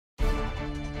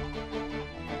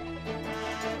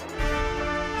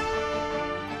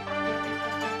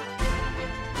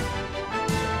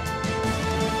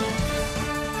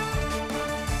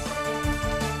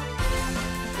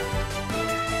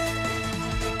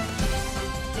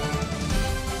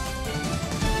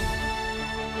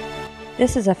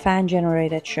This is a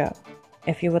fan-generated show.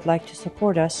 If you would like to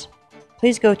support us,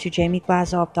 please go to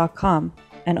jamieglazov.com,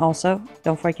 and also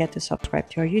don't forget to subscribe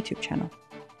to our YouTube channel.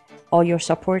 All your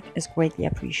support is greatly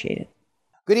appreciated.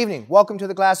 Good evening. Welcome to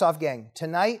the Glazov Gang.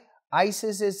 Tonight,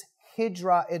 ISIS's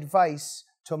Hijrah advice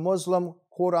to Muslim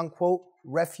quote-unquote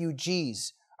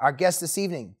refugees. Our guest this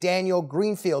evening, Daniel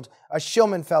Greenfield, a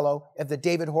Shillman Fellow at the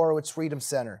David Horowitz Freedom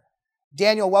Center.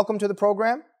 Daniel, welcome to the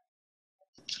program.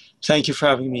 Thank you for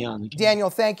having me on again.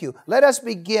 Daniel, thank you. Let us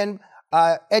begin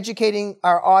educating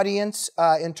our audience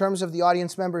in terms of the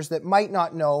audience members that might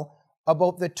not know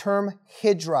about the term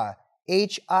Hijrah,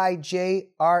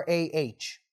 H-I-J-R-A-H.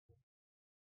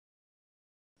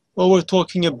 Well, we're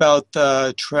talking about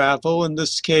travel. In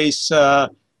this case,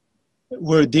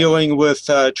 we're dealing with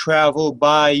travel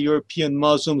by European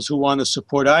Muslims who want to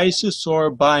support ISIS or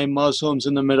by Muslims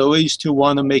in the Middle East who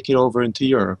want to make it over into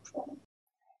Europe.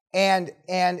 And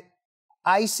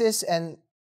ISIS and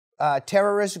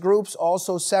terrorist groups,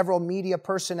 also several media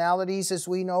personalities, as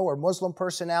we know, or Muslim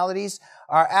personalities,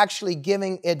 are actually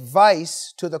giving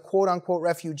advice to the quote-unquote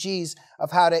refugees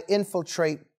of how to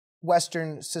infiltrate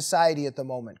Western society at the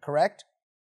moment, correct?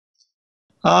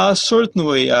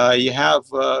 Certainly. You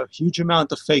have a huge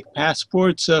amount of fake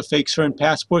passports, fake Syrian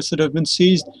passports that have been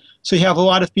seized. So you have a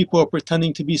lot of people who are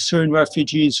pretending to be Syrian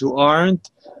refugees who aren't.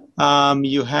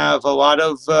 You have a lot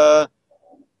of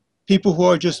people who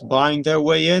are just buying their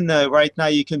way in. Right now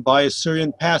you can buy a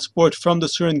Syrian passport from the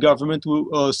Syrian government who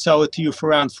will sell it to you for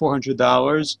around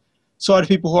 $400. So a lot of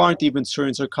people who aren't even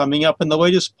Syrians are coming up. And the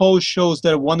latest poll shows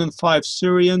that 1 in 5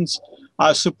 Syrians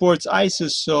supports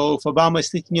ISIS. So if Obama is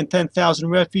taking in 10,000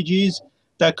 refugees,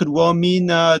 that could well mean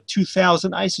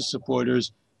 2,000 ISIS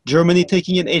supporters. Germany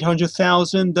taking in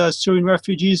 800,000 Syrian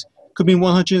refugees could mean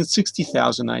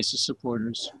 160,000 ISIS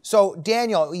supporters. So,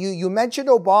 Daniel, you mentioned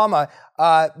Obama.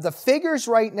 The figures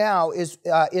right now is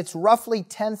it's roughly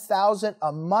 10,000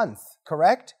 a month,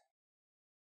 correct?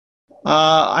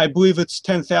 I believe it's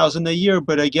 10,000 a year,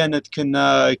 but again, it can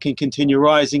continue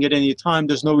rising at any time.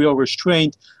 There's no real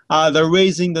restraint. They're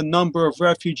raising the number of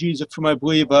refugees from, I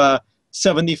believe,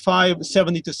 70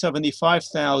 to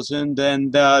 75,000,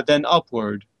 and then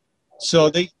upward. So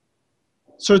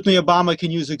certainly Obama can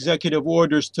use executive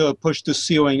orders to push the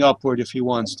ceiling upward if he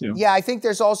wants to. Yeah, I think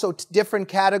there's also different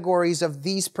categories of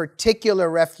these particular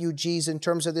refugees in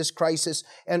terms of this crisis,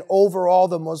 and overall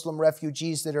the Muslim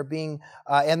refugees that are being,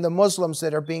 and the Muslims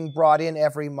that are being brought in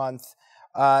every month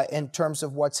in terms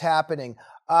of what's happening.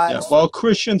 Yeah, while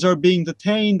Christians are being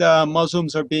detained,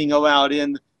 Muslims are being allowed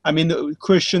in. I mean, the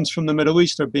Christians from the Middle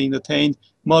East are being detained.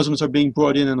 Muslims are being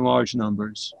brought in large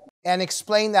numbers. And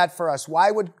explain that for us.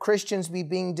 Why would Christians be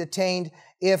being detained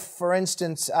if, for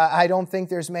instance, I don't think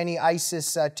there's many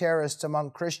ISIS terrorists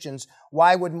among Christians?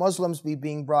 Why would Muslims be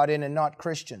being brought in and not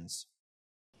Christians?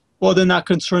 Well, they're not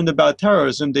concerned about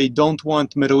terrorism. They don't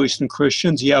want Middle Eastern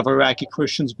Christians. You have Iraqi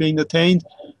Christians being detained.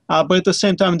 But at the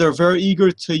same time, they're very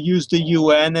eager to use the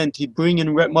UN and to bring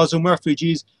in Muslim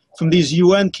refugees from these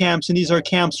UN camps. And these are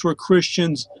camps where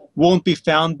Christians won't be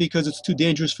found because it's too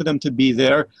dangerous for them to be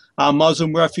there.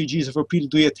 Muslim refugees have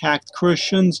repeatedly attacked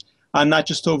Christians, not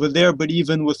just over there, but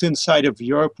even inside of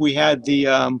Europe. We had the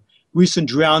recent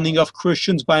drowning of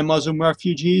Christians by Muslim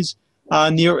refugees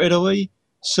near Italy.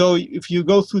 So if you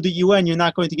go through the UN, you're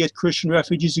not going to get Christian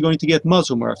refugees, you're going to get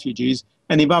Muslim refugees.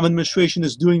 And the Obama administration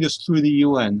is doing this through the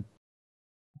UN.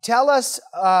 Tell us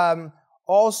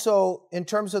also in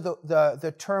terms of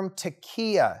the term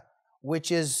taqiyya,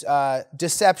 which is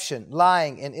deception,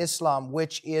 lying in Islam,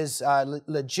 which is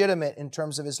legitimate in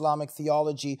terms of Islamic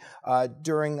theology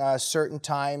during certain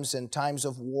times and times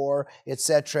of war,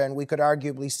 etc. And we could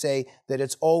arguably say that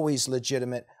it's always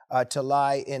legitimate to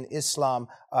lie in Islam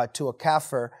to a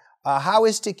kafir. How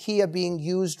is taqiyya being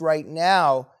used right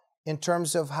now in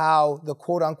terms of how the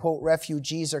quote-unquote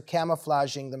refugees are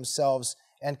camouflaging themselves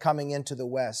and coming into the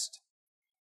West?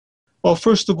 Well,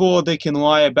 first of all, they can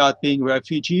lie about being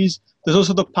refugees. There's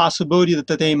also the possibility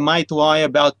that they might lie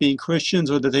about being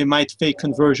Christians or that they might fake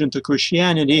conversion to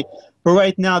Christianity. But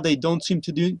right now, they don't seem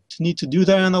to need to do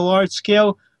that on a large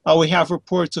scale. We have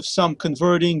reports of some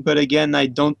converting, but again, I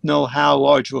don't know how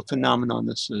large of a phenomenon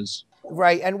this is.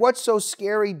 Right. And what's so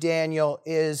scary, Daniel,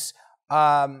 is,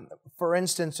 for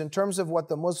instance, in terms of what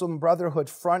the Muslim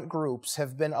Brotherhood front groups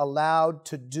have been allowed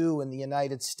to do in the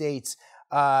United States,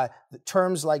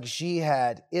 terms like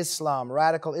jihad, Islam,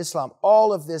 radical Islam,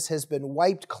 all of this has been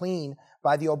wiped clean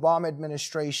by the Obama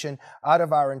administration out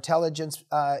of our intelligence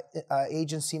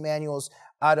agency manuals,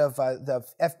 out of the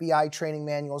FBI training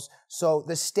manuals. So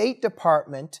the State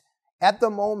Department at the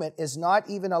moment is not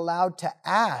even allowed to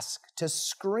ask to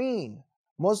screen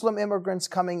Muslim immigrants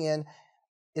coming in.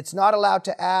 It's not allowed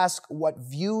to ask what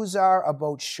views are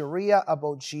about Sharia,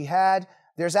 about jihad.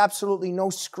 There's absolutely no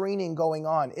screening going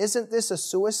on. Isn't this a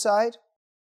suicide?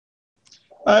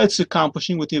 It's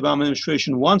accomplishing what the Obama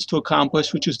administration wants to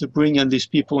accomplish, which is to bring in these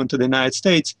people into the United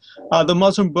States. The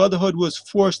Muslim Brotherhood was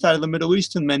forced out of the Middle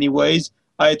East in many ways.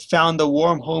 It found a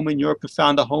warm home in Europe. It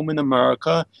found a home in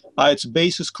America. Its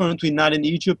base is currently not in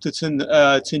Egypt. It's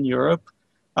in Europe.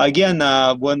 Again,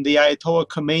 when the Ayatollah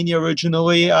Khomeini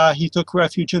originally, he took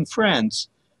refuge in France.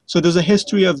 So there's a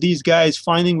history of these guys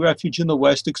finding refuge in the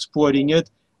West, exploiting it,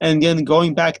 and then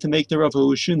going back to make the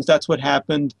revolutions. That's what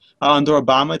happened under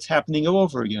Obama. It's happening all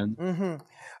over again.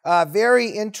 Very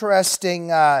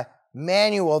interesting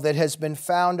manual that has been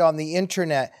found on the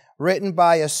internet, written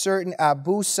by a certain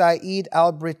Abu Sa'id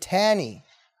al-Brittani,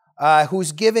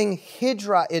 who's giving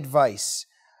Hijrah advice.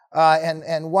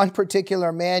 And one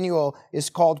particular manual is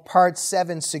called Part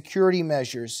 7, Security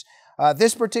Measures.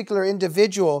 This particular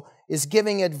individual is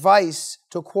giving advice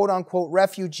to quote-unquote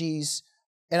refugees,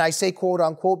 and I say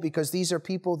quote-unquote because these are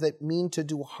people that mean to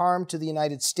do harm to the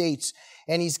United States,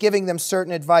 and he's giving them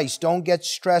certain advice. Don't get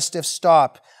stressed if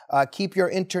stopped. Keep your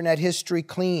internet history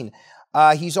clean.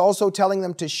 He's also telling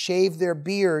them to shave their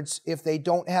beards if they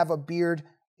don't have a beard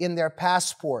in their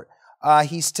passport.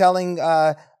 He's telling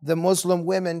the Muslim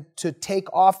women to take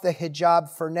off the hijab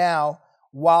for now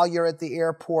while you're at the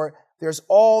airport. There's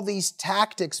all these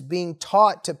tactics being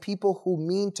taught to people who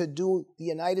mean to do the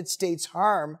United States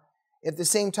harm. At the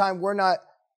same time, we're not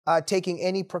taking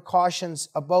any precautions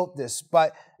about this.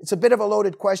 But it's a bit of a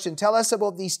loaded question. Tell us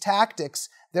about these tactics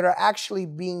that are actually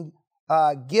being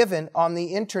given on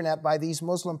the internet by these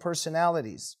Muslim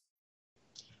personalities.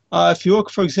 If you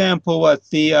look, for example, at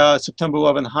the September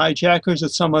 11 hijackers, at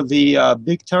some of the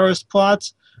big terrorist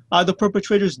plots, the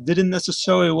perpetrators didn't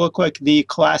necessarily look like the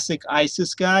classic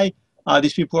ISIS guy.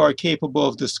 These people are capable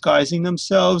of disguising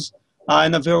themselves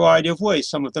in a variety of ways.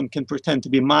 Some of them can pretend to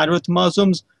be moderate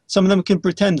Muslims. Some of them can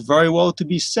pretend very well to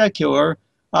be secular.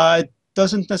 It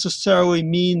doesn't necessarily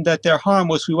mean that they're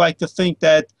harmless. We like to think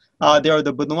that they're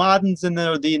the bin Ladens and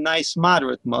they're the nice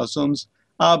moderate Muslims.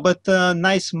 But the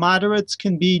nice moderates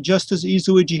can be just as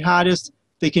easily jihadists.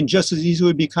 They can just as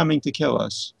easily be coming to kill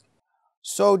us.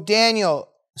 So, Daniel,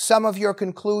 some of your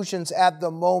conclusions at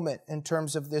the moment in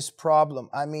terms of this problem.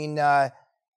 I mean,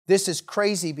 this is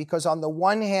crazy because on the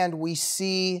one hand, we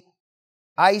see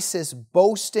ISIS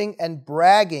boasting and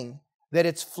bragging that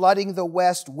it's flooding the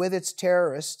West with its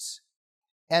terrorists.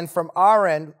 And from our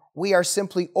end, we are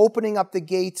simply opening up the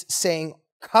gates saying,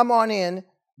 come on in,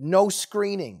 no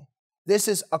screening. This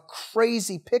is a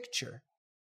crazy picture.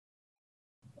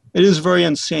 It is very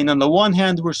insane. On the one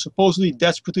hand, we're supposedly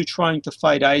desperately trying to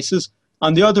fight ISIS.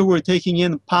 On the other, we're taking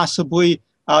in possibly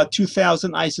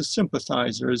 2,000 ISIS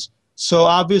sympathizers. So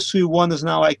obviously, one is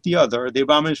not like the other. The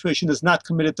Obama administration is not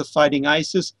committed to fighting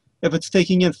ISIS if it's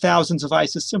taking in thousands of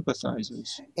ISIS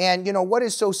sympathizers. And, you know, what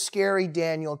is so scary,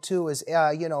 Daniel, too, is,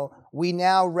 you know, we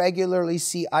now regularly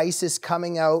see ISIS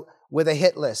coming out with a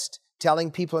hit list, telling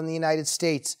people in the United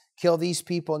States, kill these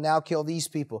people, now kill these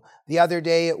people. The other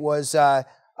day, it was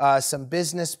some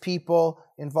business people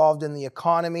involved in the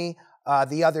economy.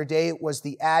 The other day, it was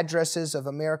the addresses of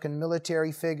American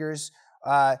military figures.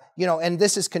 You know, and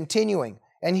this is continuing.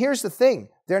 And here's the thing.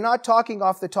 They're not talking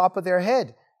off the top of their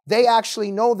head. They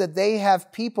actually know that they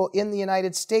have people in the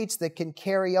United States that can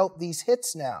carry out these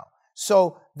hits now.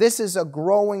 So this is a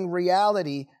growing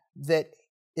reality that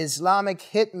Islamic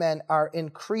hitmen are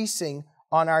increasing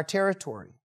on our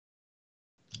territory.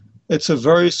 It's a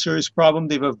very serious problem.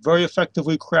 They've very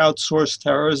effectively crowdsourced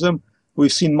terrorism.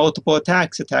 We've seen multiple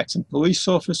attacks on police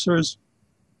officers,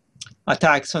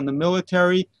 attacks on the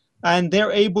military, and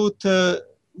they're able to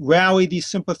rally these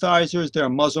sympathizers. They're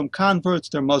Muslim converts,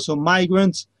 they're Muslim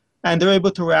migrants, and they're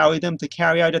able to rally them to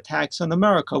carry out attacks on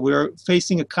America. We're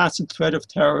facing a constant threat of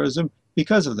terrorism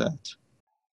because of that.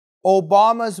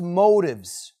 Obama's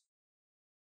motives.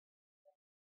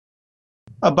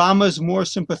 Obama is more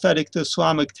sympathetic to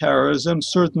Islamic terrorism,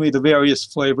 certainly the various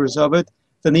flavors of it,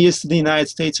 than he is to the United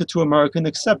States or to American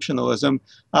exceptionalism.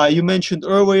 You mentioned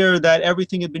earlier that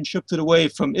everything had been shifted away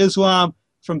from Islam,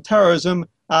 from terrorism.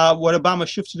 What Obama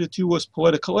shifted it to was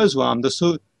political Islam.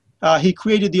 He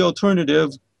created the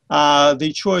alternative,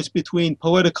 the choice between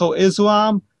political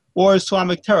Islam or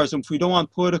Islamic terrorism. If we don't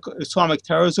want political Islamic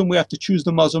terrorism, we have to choose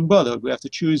the Muslim Brotherhood. We have to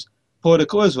choose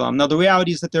political Islam. Now, the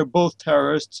reality is that they're both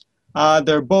terrorists.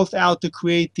 They're both out to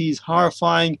create these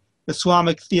horrifying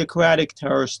Islamic theocratic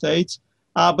terror states.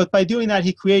 But by doing that,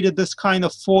 he created this kind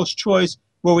of false choice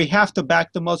where we have to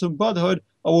back the Muslim Brotherhood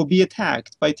or we'll be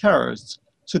attacked by terrorists.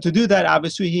 So to do that,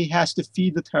 obviously, he has to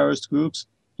feed the terrorist groups.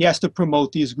 He has to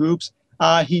promote these groups.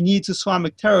 he needs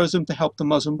Islamic terrorism to help the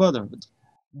Muslim Brotherhood.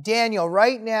 Daniel,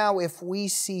 right now, if we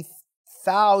see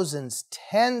thousands,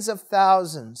 tens of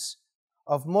thousands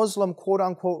of Muslim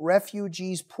quote-unquote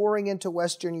refugees pouring into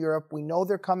Western Europe, we know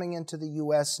they're coming into the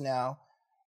U.S. now,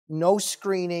 no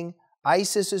screening.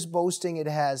 ISIS is boasting it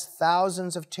has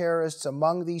thousands of terrorists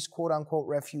among these quote-unquote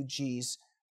refugees.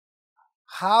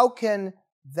 How can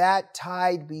that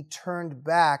tide be turned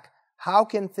back? How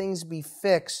can things be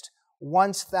fixed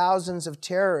once thousands of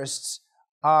terrorists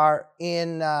are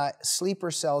in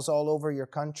sleeper cells all over your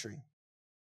country?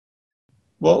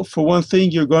 Well, for one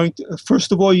thing,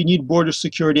 first of all, you need border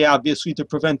security, obviously, to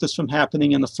prevent this from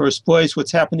happening in the first place.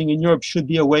 What's happening in Europe should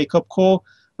be a wake-up call,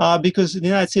 because the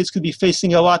United States could be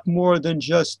facing a lot more than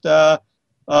just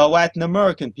Latin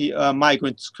American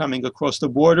migrants coming across the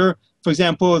border. For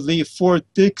example, the Fort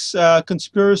Dix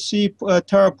conspiracy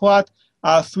terror plot,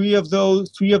 three of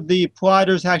the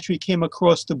plotters actually came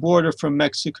across the border from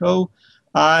Mexico,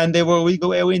 and they were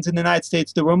illegal aliens in the United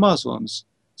States. They were Muslims.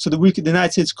 So the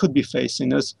United States could be facing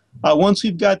this. Once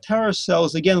we've got terror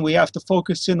cells, again, we have to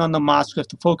focus in on the mosque. We have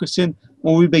to focus in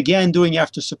what we began doing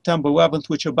after September 11th,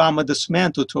 which Obama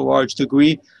dismantled to a large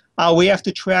degree. We have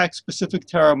to track specific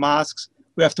terror mosques.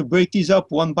 We have to break these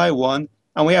up one by one,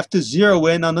 and we have to zero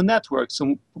in on the networks.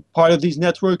 And part of these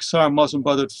networks are Muslim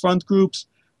Brotherhood front groups.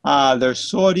 They're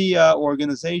Saudi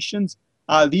organizations.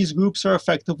 These groups are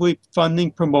effectively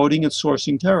funding, promoting, and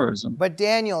sourcing terrorism. But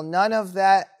Daniel, none of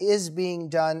that is being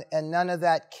done, and none of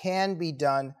that can be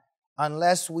done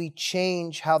unless we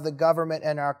change how the government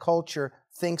and our culture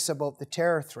thinks about the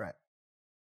terror threat.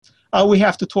 We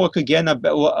have to talk again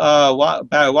about a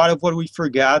lot of what we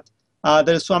forgot, that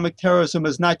Islamic terrorism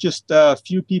is not just a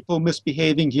few people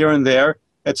misbehaving here and there.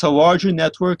 It's a larger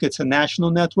network. It's a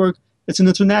national network. It's an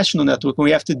international network, and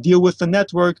we have to deal with the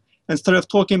network instead of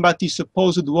talking about these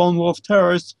supposed lone wolf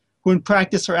terrorists who in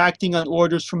practice are acting on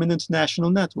orders from an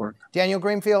international network. Daniel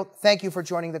Greenfield, thank you for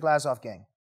joining the Glazov gang.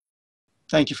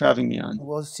 Thank you for having me on.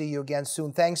 We'll see you again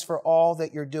soon. Thanks for all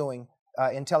that you're doing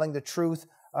in telling the truth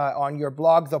on your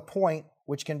blog, The Point,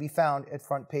 which can be found at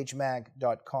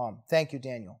frontpagemag.com. Thank you,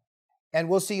 Daniel. And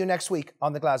we'll see you next week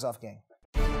on the Glazov gang.